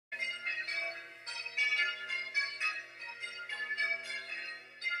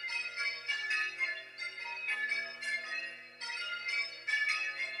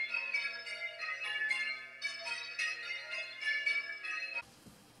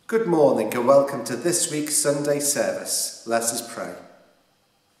Good morning and welcome to this week's Sunday service. Let us pray.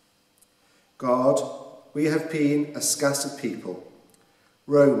 God, we have been a scattered people,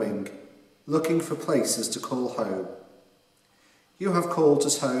 roaming, looking for places to call home. You have called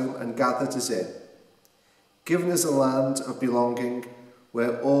us home and gathered us in, given us a land of belonging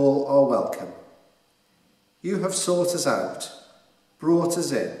where all are welcome. You have sought us out, brought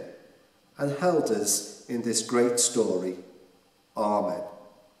us in, and held us in this great story. Amen.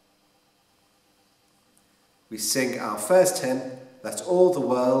 We sing our first hymn, Let All the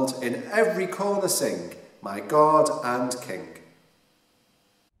World in Every Corner Sing, My God and King.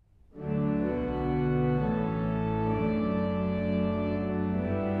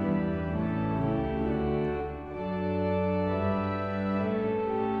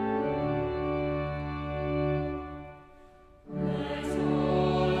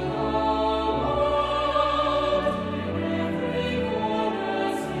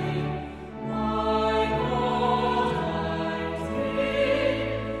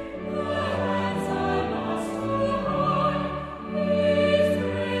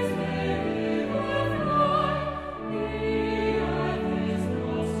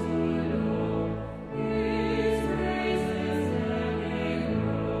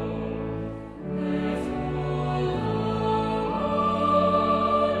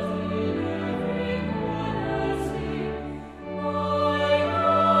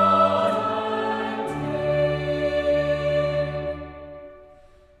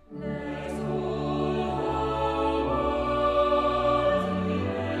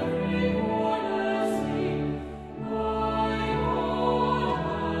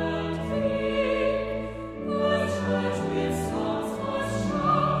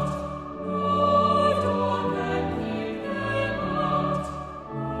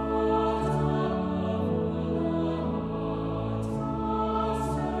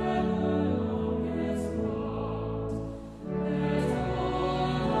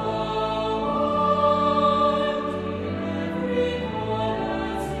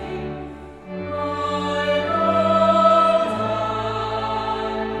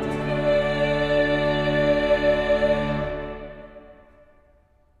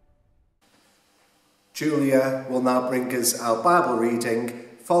 Julia will now bring us our Bible reading,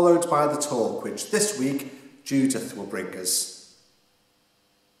 followed by the talk, which this week Judith will bring us.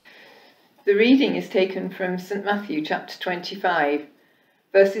 The reading is taken from St. Matthew chapter 25,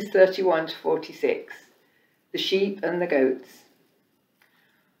 verses 31 to 46, the sheep and the goats.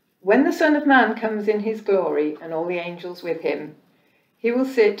 When the Son of Man comes in his glory and all the angels with him, he will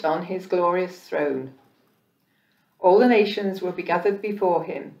sit on his glorious throne. All the nations will be gathered before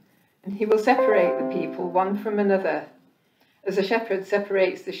him, and he will separate the people one from another, as a shepherd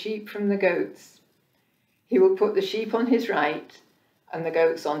separates the sheep from the goats. He will put the sheep on his right and the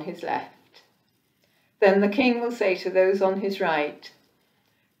goats on his left. Then the king will say to those on his right,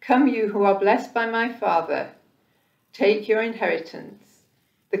 "Come, you who are blessed by my Father, take your inheritance,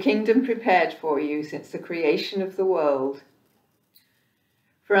 the kingdom prepared for you since the creation of the world.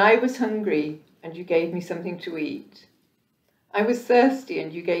 For I was hungry, and you gave me something to eat. I was thirsty,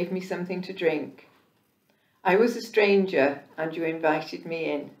 and you gave me something to drink. I was a stranger, and you invited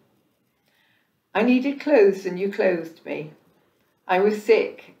me in. I needed clothes, and you clothed me. I was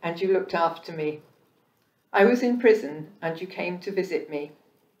sick, and you looked after me. I was in prison, and you came to visit me."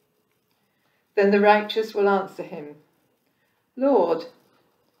 Then the righteous will answer him, "Lord,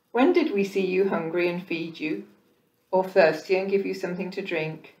 when did we see you hungry and feed you, or thirsty and give you something to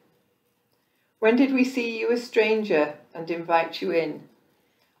drink? When did we see you a stranger and invite you in,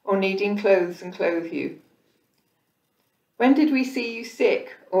 or needing clothes and clothe you? When did we see you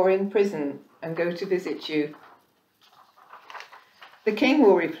sick or in prison and go to visit you?" The king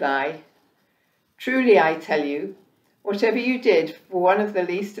will reply, "Truly I tell you, whatever you did for one of the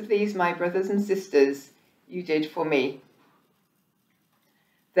least of these my brothers and sisters, you did for me."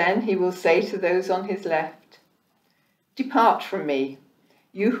 Then he will say to those on his left, "Depart from me,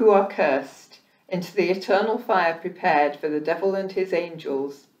 you who are cursed, into the eternal fire prepared for the devil and his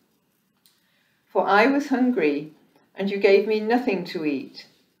angels. For I was hungry, and you gave me nothing to eat.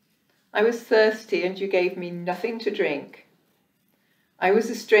 I was thirsty, and you gave me nothing to drink. I was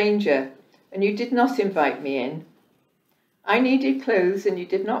a stranger, and you did not invite me in. I needed clothes, and you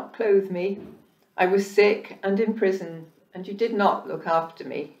did not clothe me. I was sick and in prison, and you did not look after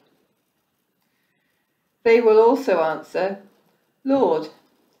me." They will also answer, "Lord,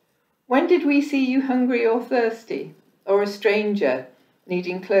 when did we see you hungry or thirsty, or a stranger,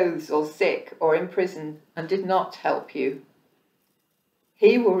 needing clothes, or sick, or in prison, and did not help you?"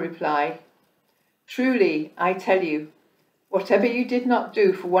 He will reply, "Truly, I tell you, Whatever you did not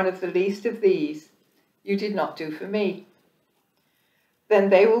do for one of the least of these, you did not do for me. Then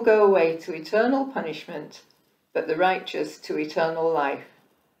they will go away to eternal punishment, but the righteous to eternal life.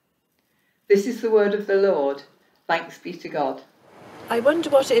 This is the word of the Lord. Thanks be to God. I wonder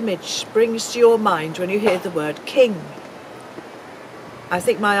what image springs to your mind when you hear the word king. I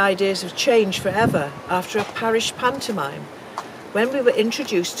think my ideas have changed forever after a parish pantomime when we were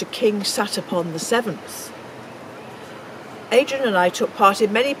introduced to King sat upon the seventh. Adrian and I took part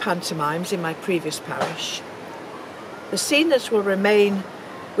in many pantomimes in my previous parish. The scene that will remain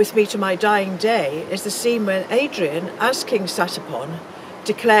with me to my dying day is the scene when Adrian, as King sat upon,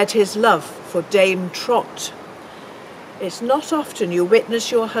 declared his love for Dame Trot. It's not often you witness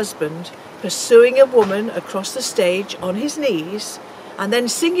your husband pursuing a woman across the stage on his knees and then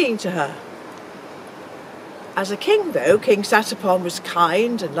singing to her. As a king, though, King sat upon was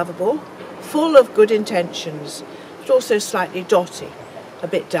kind and lovable, full of good intentions, but also slightly dotty, a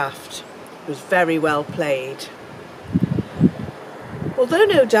bit daft. It was very well played. Although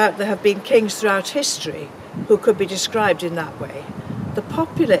no doubt there have been kings throughout history who could be described in that way, the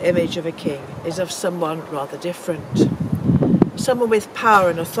popular image of a king is of someone rather different. Someone with power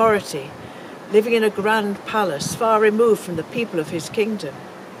and authority, living in a grand palace far removed from the people of his kingdom.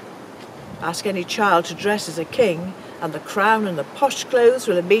 Ask any child to dress as a king, and the crown and the posh clothes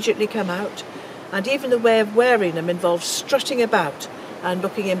will immediately come out, and even the way of wearing them involves strutting about and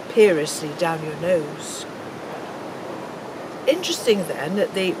looking imperiously down your nose. Interesting then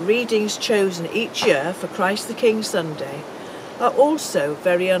that the readings chosen each year for Christ the King Sunday are also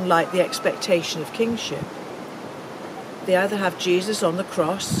very unlike the expectation of kingship. They either have Jesus on the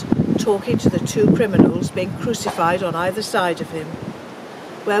cross, talking to the two criminals being crucified on either side of him,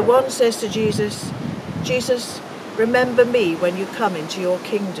 where one says to Jesus, "Jesus, remember me when you come into your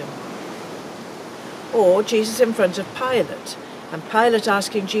kingdom." Or Jesus in front of Pilate, and Pilate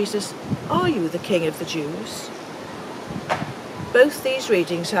asking Jesus, "Are you the King of the Jews?" Both these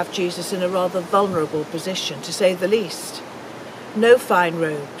readings have Jesus in a rather vulnerable position, to say the least. No fine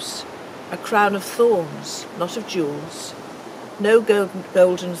robes, a crown of thorns, not of jewels, no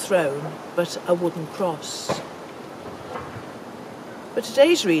golden throne, but a wooden cross. But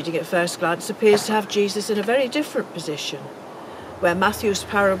today's reading at first glance appears to have Jesus in a very different position, where Matthew's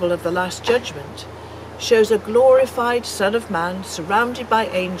parable of the Last Judgment shows a glorified Son of Man surrounded by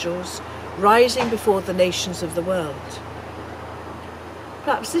angels, rising before the nations of the world.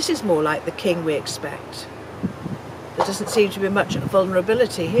 Perhaps this is more like the king we expect. There doesn't seem to be much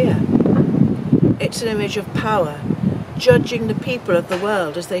vulnerability here. It's an image of power, judging the people of the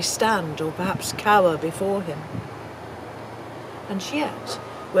world as they stand or perhaps cower before him. And yet,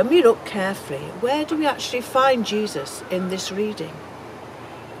 when we look carefully, where do we actually find Jesus in this reading?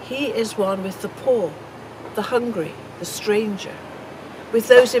 He is one with the poor, the hungry, the stranger, with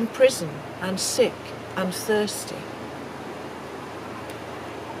those in prison and sick and thirsty.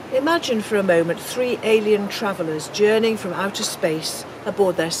 Imagine for a moment 3 alien travellers journeying from outer space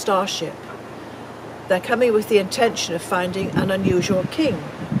aboard their starship. They're coming with the intention of finding an unusual king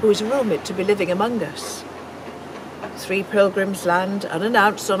who is rumoured to be living among us. 3 pilgrims land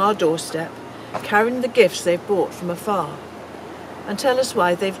unannounced on our doorstep, carrying the gifts they've brought from afar, and tell us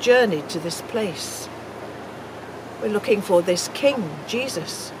why they've journeyed to this place. We're looking for this king,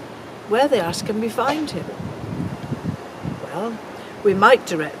 Jesus. Where, they ask, can we find him? Well, we might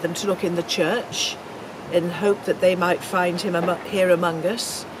direct them to look in the church, in hope that they might find him here among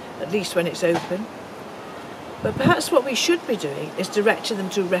us, at least when it's open. But perhaps what we should be doing is directing them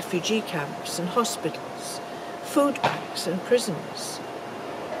to refugee camps and hospitals, food banks and prisons.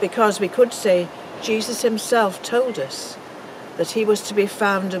 Because we could say Jesus himself told us that he was to be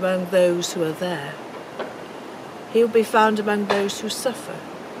found among those who are there. He will be found among those who suffer.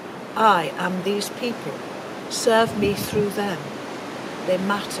 I am these people. Serve me through them. They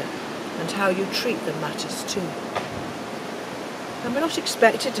matter, and how you treat them matters too. And we're not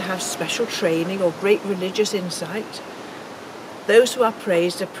expected to have special training or great religious insight. Those who are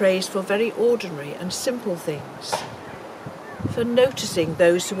praised for very ordinary and simple things, for noticing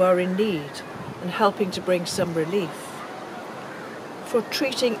those who are in need and helping to bring some relief, for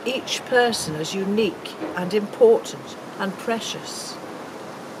treating each person as unique and important and precious,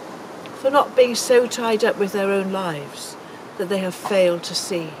 for not being so tied up with their own lives that they have failed to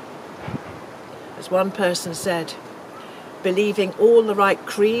see. As one person said, believing all the right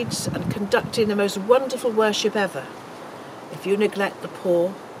creeds and conducting the most wonderful worship ever, if you neglect the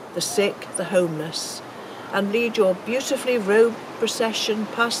poor, the sick, the homeless, and lead your beautifully robed procession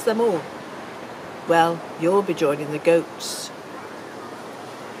past them all, well, you'll be joining the goats.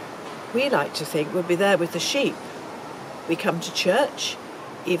 We like to think we'll be there with the sheep, We come to church,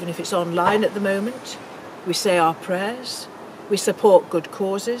 even if it's online at the moment. We say our prayers. We support good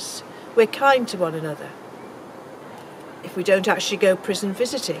causes. We're kind to one another. If we don't actually go prison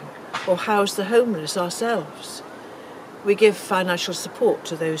visiting or house the homeless ourselves, we give financial support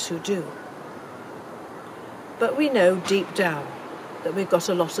to those who do. But we know deep down that we've got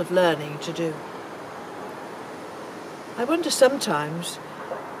a lot of learning to do. I wonder sometimes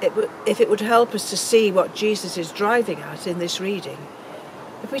if it would help us to see what Jesus is driving at in this reading,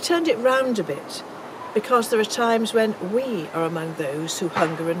 if we turned it round a bit, because there are times when we are among those who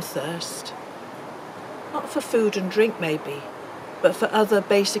hunger and thirst. Not for food and drink maybe, but for other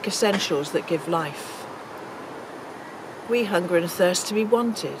basic essentials that give life. We hunger and thirst to be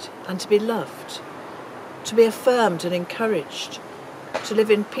wanted and to be loved, to be affirmed and encouraged, to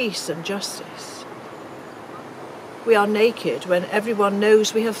live in peace and justice. We are naked when everyone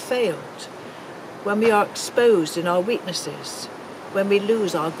knows we have failed, when we are exposed in our weaknesses, when we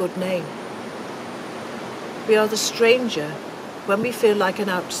lose our good name. We are the stranger when we feel like an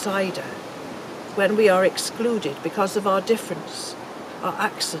outsider, when we are excluded because of our difference, our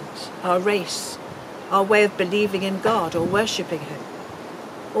accent, our race, our way of believing in God or worshipping Him,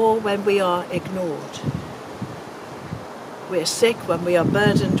 or when we are ignored. We are sick when we are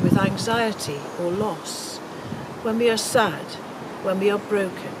burdened with anxiety or loss, when we are sad, when we are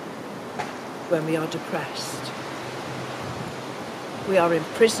broken, when we are depressed. We are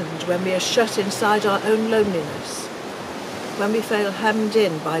imprisoned when we are shut inside our own loneliness, when we feel hemmed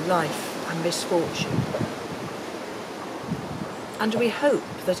in by life and misfortune. And we hope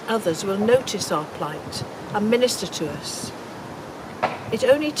that others will notice our plight and minister to us. It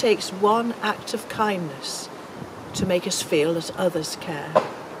only takes one act of kindness to make us feel that others care.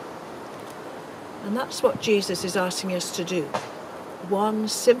 And that's what Jesus is asking us to do. One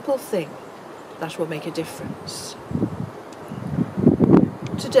simple thing that will make a difference.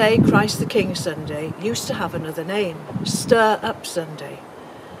 Today, Christ the King Sunday used to have another name, Stir Up Sunday,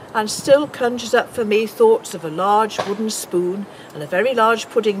 and still conjures up for me thoughts of a large wooden spoon and a very large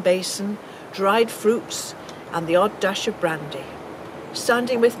pudding basin, dried fruits and the odd dash of brandy,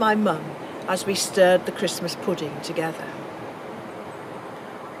 standing with my mum as we stirred the Christmas pudding together.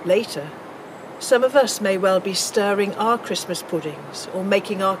 Later, some of us may well be stirring our Christmas puddings or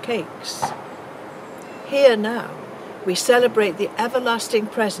making our cakes. Here now, we celebrate the everlasting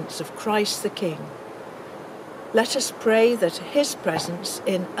presence of Christ the King. Let us pray that His presence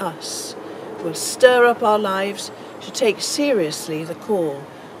in us will stir up our lives to take seriously the call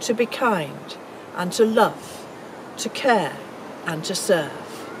to be kind and to love, to care and to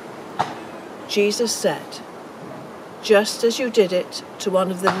serve. Jesus said, "Just as you did it to one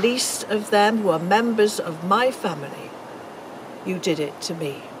of the least of them who are members of my family, you did it to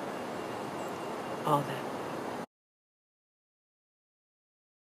me." Amen.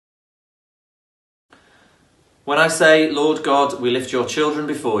 When I say, Lord God, we lift your children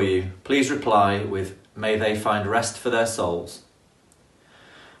before you, please reply with, may they find rest for their souls.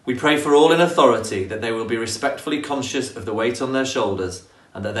 We pray for all in authority that they will be respectfully conscious of the weight on their shoulders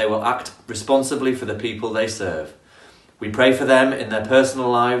and that they will act responsibly for the people they serve. We pray for them in their personal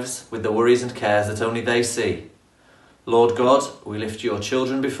lives with the worries and cares that only they see. Lord God, we lift your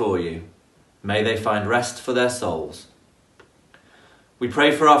children before you. May they find rest for their souls. We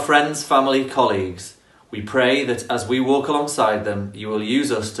pray for our friends, family, colleagues. We pray that as we walk alongside them, you will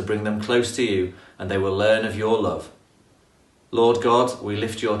use us to bring them close to you and they will learn of your love. Lord God, we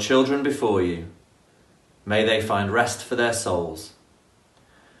lift your children before you. May they find rest for their souls.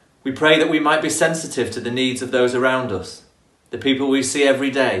 We pray that we might be sensitive to the needs of those around us, the people we see every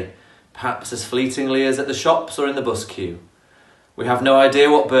day, perhaps as fleetingly as at the shops or in the bus queue. We have no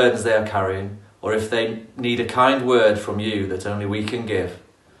idea what burdens they are carrying or if they need a kind word from you that only we can give.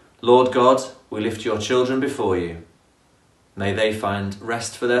 Lord God, we lift your children before you. May they find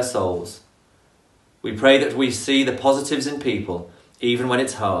rest for their souls. We pray that we see the positives in people, even when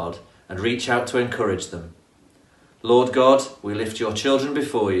it's hard, and reach out to encourage them. Lord God, we lift your children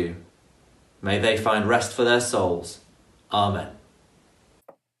before you. May they find rest for their souls. Amen.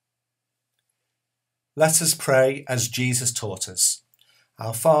 Let us pray as Jesus taught us.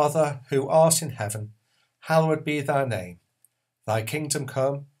 Our Father, who art in heaven, hallowed be thy name. Thy kingdom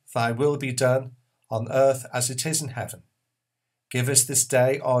come, thy will be done, on earth as it is in heaven. Give us this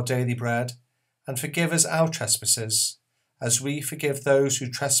day our daily bread, and forgive us our trespasses, as we forgive those who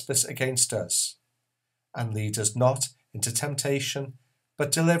trespass against us. And lead us not into temptation,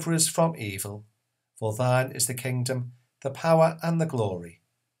 but deliver us from evil. For thine is the kingdom, the power and the glory,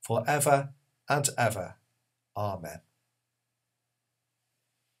 for ever and ever. Amen.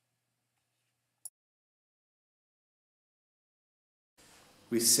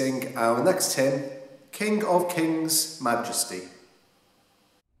 we sing our next hymn, King of Kings, Majesty.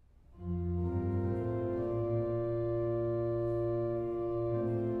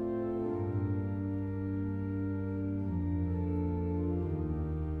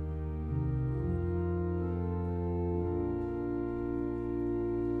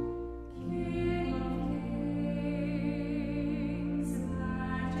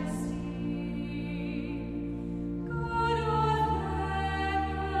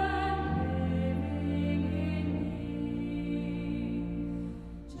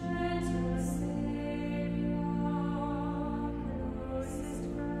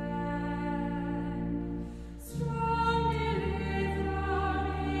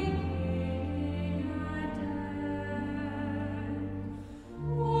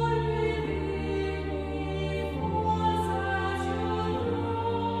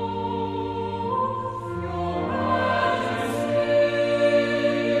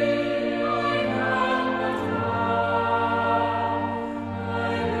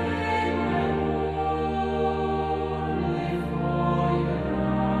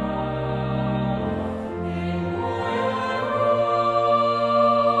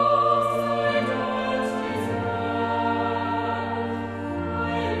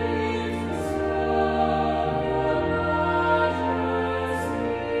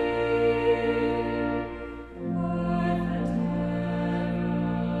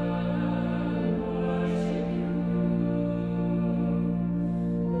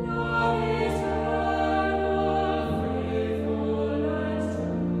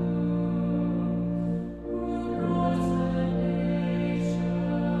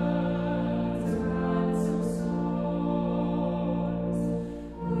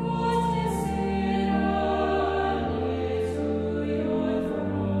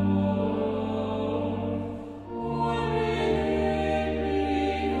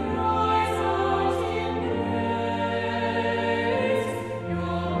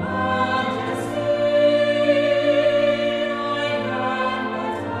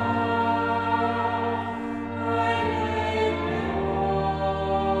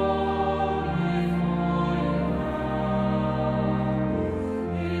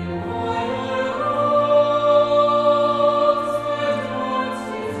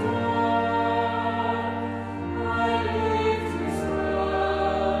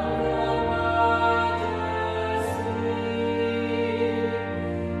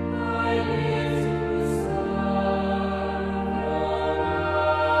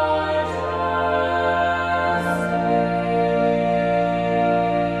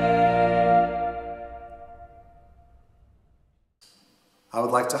 I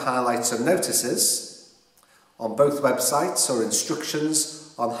would like to highlight some notices. On both websites are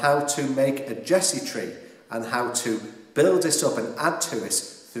instructions on how to make a Jessie tree and how to build it up and add to it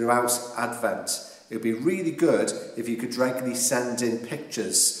throughout Advent. It would be really good if you could regularly send in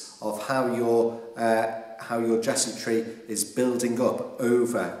pictures of how your Jessie tree is building up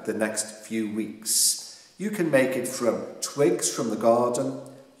over the next few weeks. You can make it from twigs from the garden,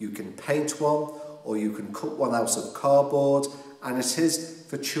 you can paint one, or you can cut one out of cardboard, and it is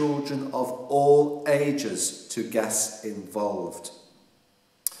for children of all ages to get involved.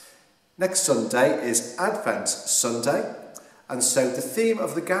 Next Sunday is Advent Sunday, and so the theme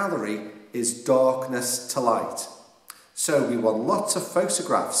of the gallery is darkness to light. So we want lots of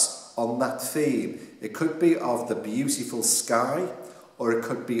photographs on that theme. It could be of the beautiful sky, or it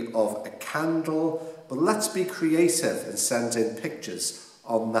could be of a candle, but let's be creative and send in pictures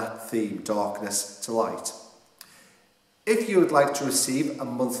on that theme, darkness to light. If you would like to receive a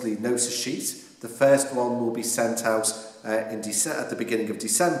monthly notice sheet, the first one will be sent out at the beginning of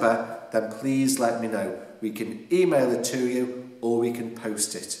December, then please let me know. We can email it to you or we can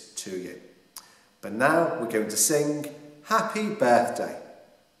post it to you. But now we're going to sing Happy Birthday.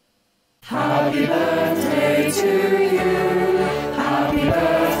 Happy birthday to you, happy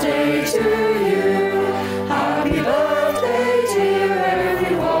birthday to you, happy birthday dear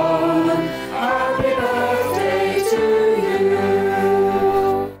everyone, happy birthday to you.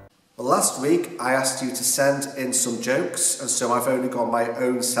 Well, last week I asked you to send in some jokes, and so I've only got my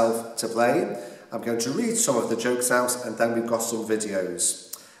own self to blame. I'm going to read some of the jokes out and then we've got some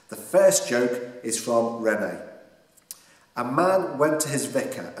videos. The first joke is from Renee. A man went to his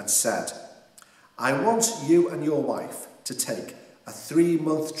vicar and said, I want you and your wife to take a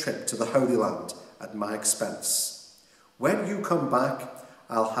 3-month trip to the Holy Land at my expense. When you come back,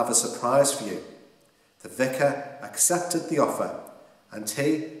 I'll have a surprise for you. The vicar accepted the offer, and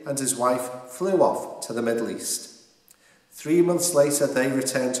he and his wife flew off to the Middle East. 3 months later, they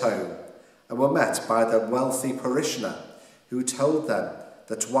returned home and were met by their wealthy parishioner who told them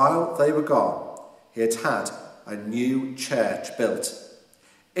that while they were gone, he had had a new church built.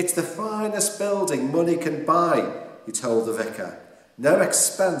 "It's the finest building money can buy," he told the vicar. "No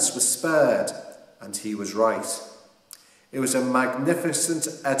expense was spared," and he was right. It was a magnificent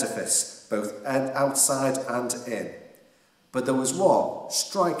edifice, both outside and in. But there was one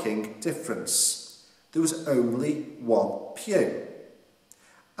striking difference. There was only one pew.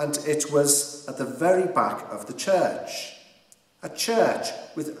 And it was at the very back of the church. "A church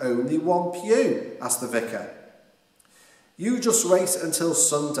with only one pew?" asked the vicar. "You just wait until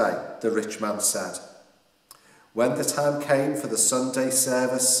Sunday," the rich man said. When the time came for the Sunday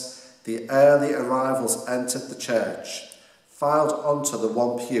service, the early arrivals entered the church, filed onto the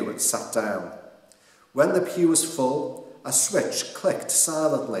one pew and sat down. When the pew was full, a switch clicked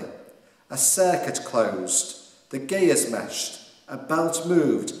silently. A circuit closed, the gears meshed, a belt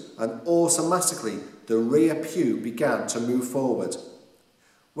moved, and automatically the rear pew began to move forward.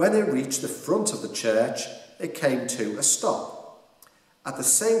 When it reached the front of the church, it came to a stop. At the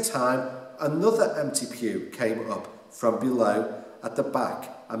same time, another empty pew came up from below at the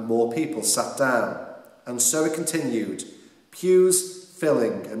back, and more people sat down. And so it continued, pews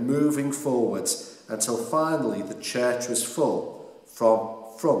filling and moving forwards until finally the church was full from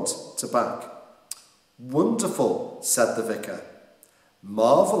front to back. "Wonderful," said the vicar.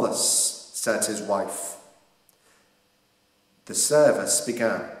 "Marvellous," said his wife. The service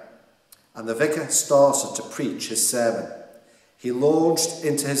began, and the vicar started to preach his sermon. He launched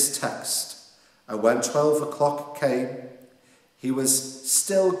into his text, and when 12 o'clock came, he was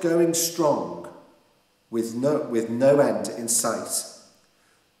still going strong, with no end in sight.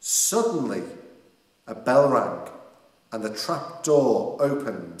 Suddenly, a bell rang, and the trap door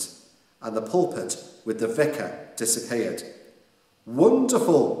opened, and the pulpit with the vicar disappeared.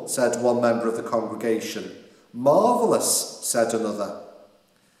 "Wonderful," said one member of the congregation. "Marvellous," said another.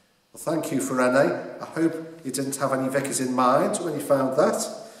 "Well, thank you for René. I hope you didn't have any vicars in mind when you found that."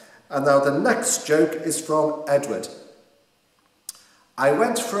 And now the next joke is from Edward. "I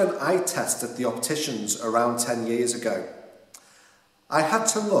went for an eye test at the optician's around 10 years ago. I had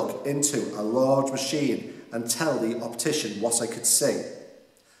to look into a large machine and tell the optician what I could see.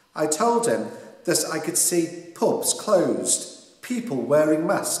 I told him that I could see pubs closed, people wearing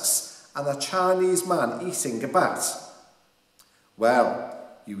masks, and a Chinese man eating a bat. 'Well,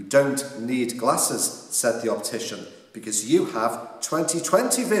 you don't need glasses,' said the optician, 'because you have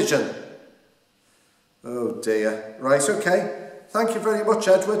 20/20 vision.'" Oh dear. Right, okay. Thank you very much,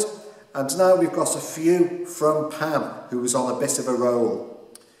 Edward. And now we've got a few from Pam, who was on a bit of a roll.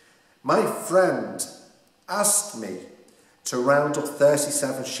 "My friend asked me to round up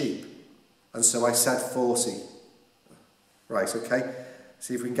 37 sheep, and so I said 40. Right, okay.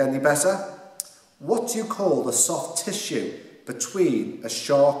 See if we can get any better. "What do you call the soft tissue between a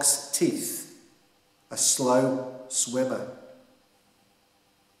shark's teeth?" "A slow swimmer."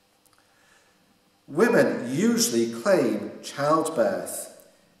 Women usually claim childbirth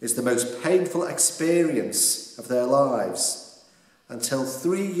is the most painful experience of their lives, until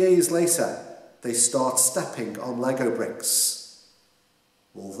 3 years later they start stepping on Lego bricks.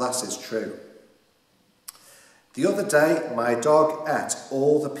 Well, that is true. "The other day my dog ate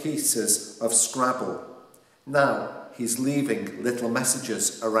all the pieces of Scrabble. Now he's leaving little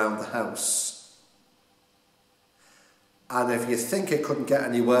messages around the house." And if you think it couldn't get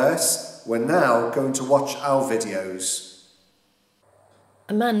any worse, we're now going to watch our videos.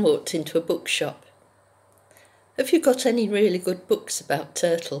 A man walked into a bookshop. "Have you got any really good books about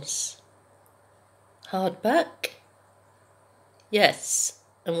turtles?" "Hardback?" "Yes,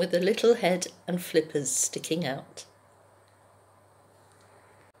 and with a little head and flippers sticking out."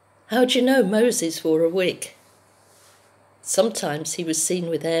 "How do you know Moses wore a wig?" "Sometimes he was seen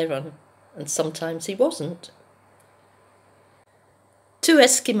with hair on, and sometimes he wasn't." Two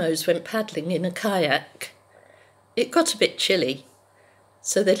Eskimos went paddling in a kayak. It got a bit chilly,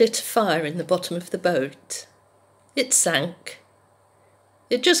 so they lit a fire in the bottom of the boat. It sank.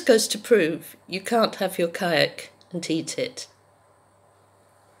 It just goes to prove you can't have your kayak and eat it.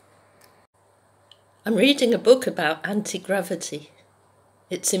 I'm reading a book about anti-gravity.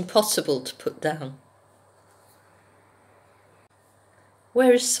 It's impossible to put down.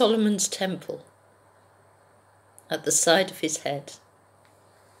 Where is Solomon's temple? At the side of his head.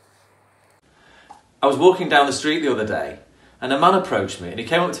 I was walking down the street the other day and a man approached me and he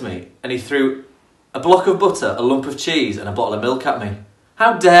came up to me and he threw a block of butter, a lump of cheese and a bottle of milk at me.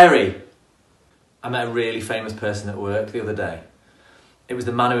 How dare he! I met a really famous person at work the other day. It was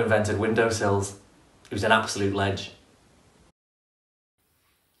the man who invented windowsills. He was an absolute ledge.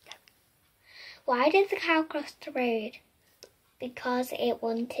 Why did the cow cross the road? because it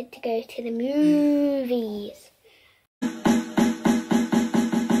wanted to go to the movies.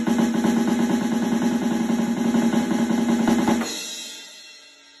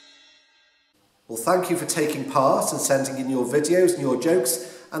 Well, thank you for taking part and sending in your videos and your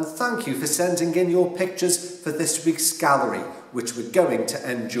jokes, and thank you for sending in your pictures for this week's gallery, which we're going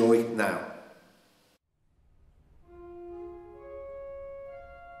to enjoy now.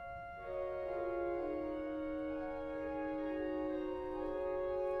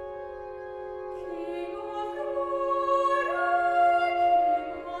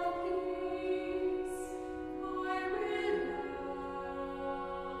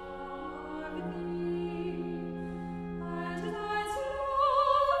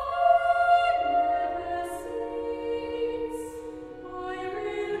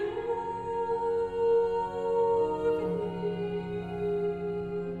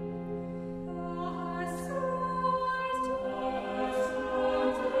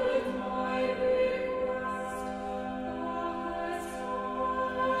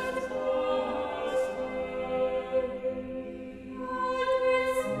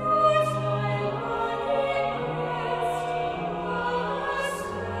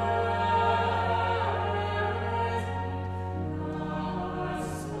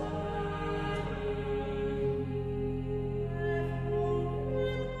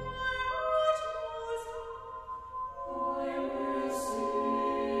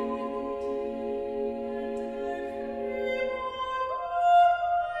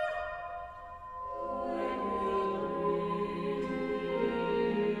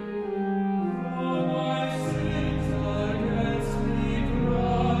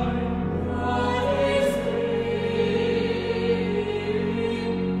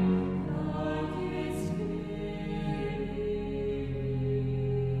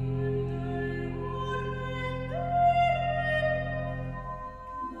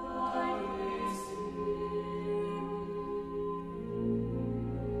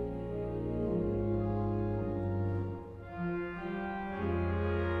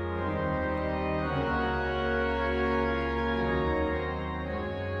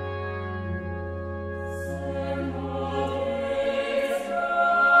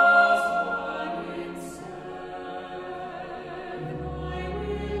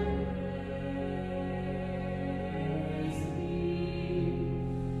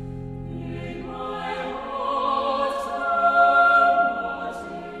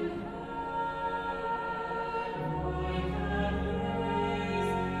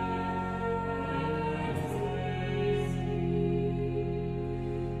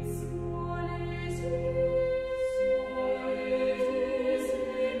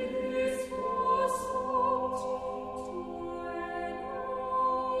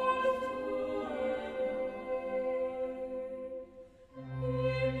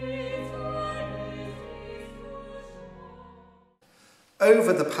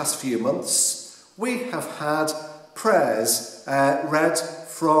 Over the past few months, we have had prayers read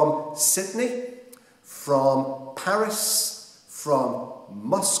from Sydney, from Paris, from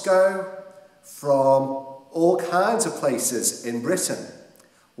Moscow, from all kinds of places in Britain.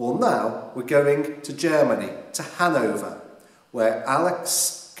 Well, now we're going to Germany, to Hanover, where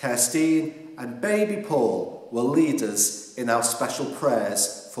Alex, Kirsteen and baby Paul will lead us in our special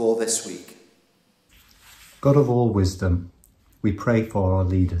prayers for this week. God of all wisdom, we pray for our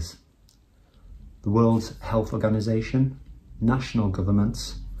leaders, the World Health Organization, national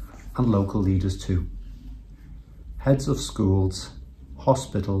governments and local leaders too, heads of schools,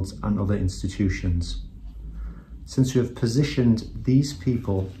 hospitals and other institutions. Since you have positioned these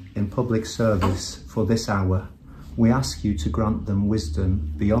people in public service for this hour, we ask you to grant them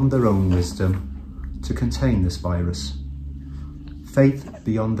wisdom beyond their own wisdom to contain this virus, faith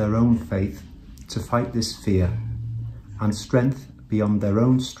beyond their own faith to fight this fear, and strength beyond their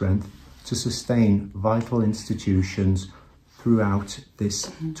own strength to sustain vital institutions throughout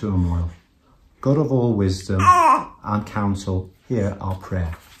this turmoil. God of all wisdom and counsel, hear our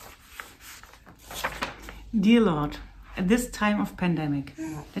prayer. Dear Lord, at this time of pandemic,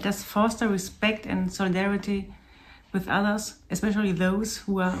 let us foster respect and solidarity with others, especially those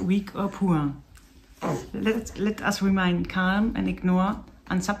who are weak or poor. Let us remain calm and ignore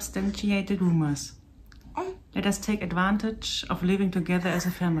unsubstantiated rumors. Let us take advantage of living together as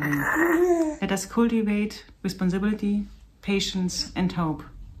a family. Let us cultivate responsibility, patience and hope.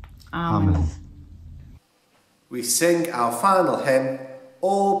 Amen. We sing our final hymn,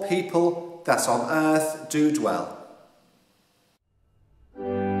 All People That on Earth Do Dwell.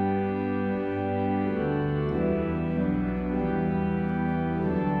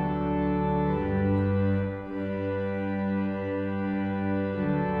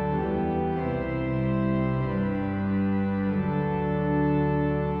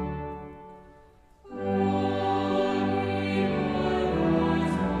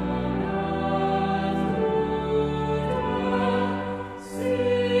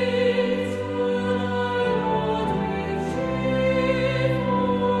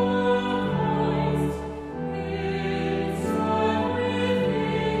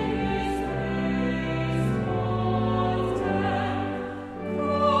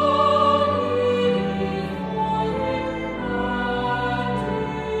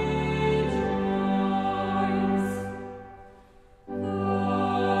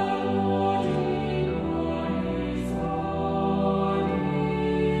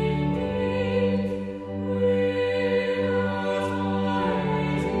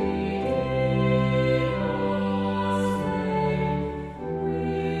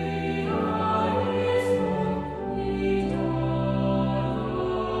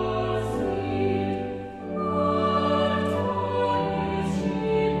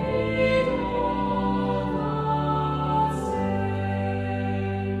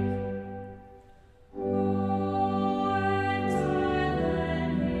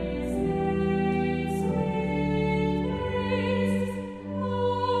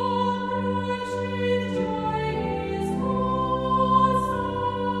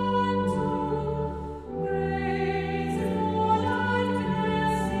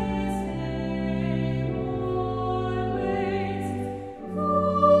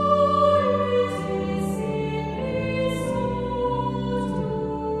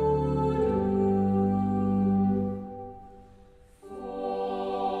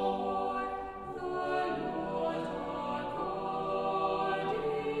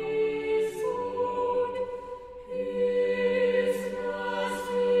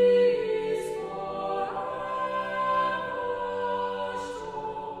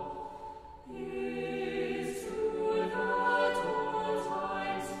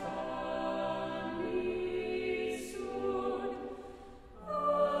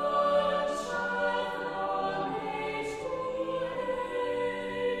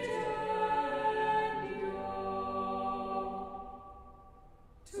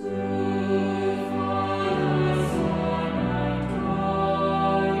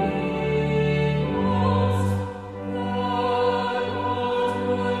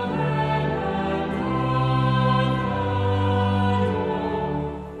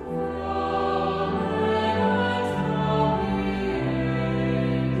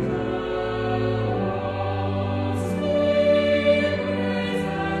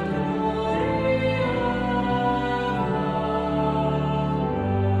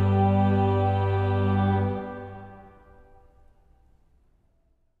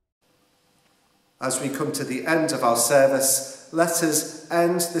 As we come to the end of our service, let us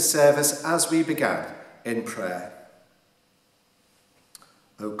end the service as we began, in prayer.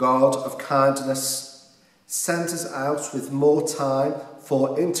 O God of kindness, send us out with more time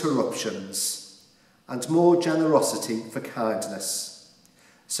for interruptions and more generosity for kindness,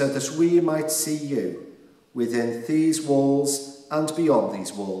 so that we might see you within these walls and beyond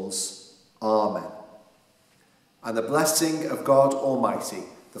these walls. Amen. And the blessing of God Almighty,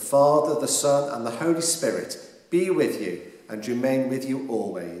 the Father, the Son, and the Holy Spirit be with you and remain with you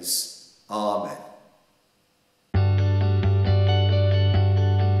always. Amen.